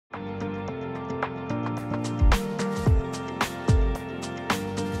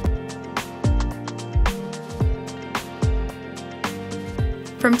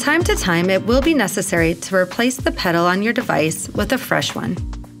From time to time, it will be necessary to replace the pedal on your device with a fresh one.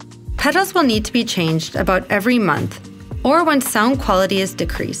 Petals will need to be changed about every month, or when sound quality is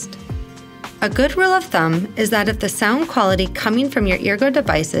decreased. A good rule of thumb is that if the sound quality coming from your Eargo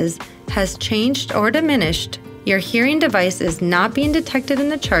devices has changed or diminished, your hearing device is not being detected in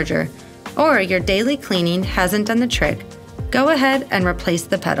the charger, or your daily cleaning hasn't done the trick, go ahead and replace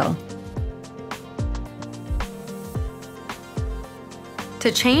the pedal.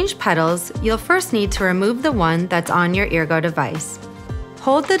 To change pedals, you'll first need to remove the one that's on your Eargo device.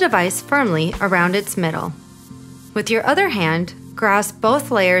 Hold the device firmly around its middle. With your other hand, grasp both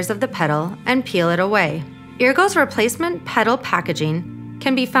layers of the pedal and peel it away. Eargo's replacement pedal packaging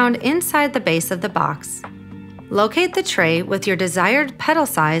can be found inside the base of the box. Locate the tray with your desired pedal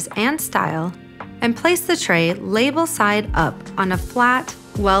size and style, and place the tray label side up on a flat,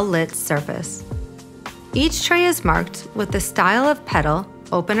 well-lit surface. Each tray is marked with the style of pedal,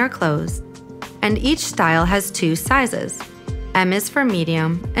 open or closed, and each style has 2 sizes. M is for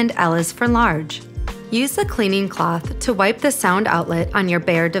medium and L is for large. Use a cleaning cloth to wipe the sound outlet on your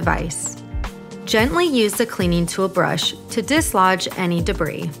bare device. Gently use the cleaning tool brush to dislodge any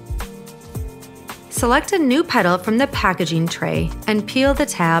debris. Select a new pedal from the packaging tray and peel the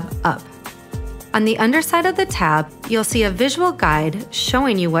tab up. On the underside of the tab, you'll see a visual guide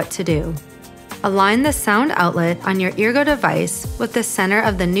showing you what to do. Align the sound outlet on your Eargo device with the center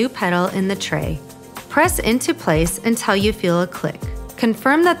of the new pedal in the tray. Press into place until you feel a click.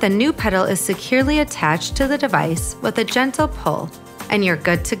 Confirm that the new pedal is securely attached to the device with a gentle pull, and you're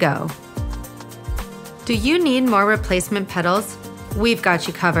good to go. Do you need more replacement pedals? We've got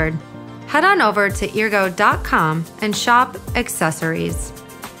you covered. Head on over to Eargo.com and shop accessories.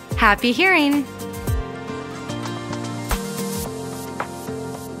 Happy hearing!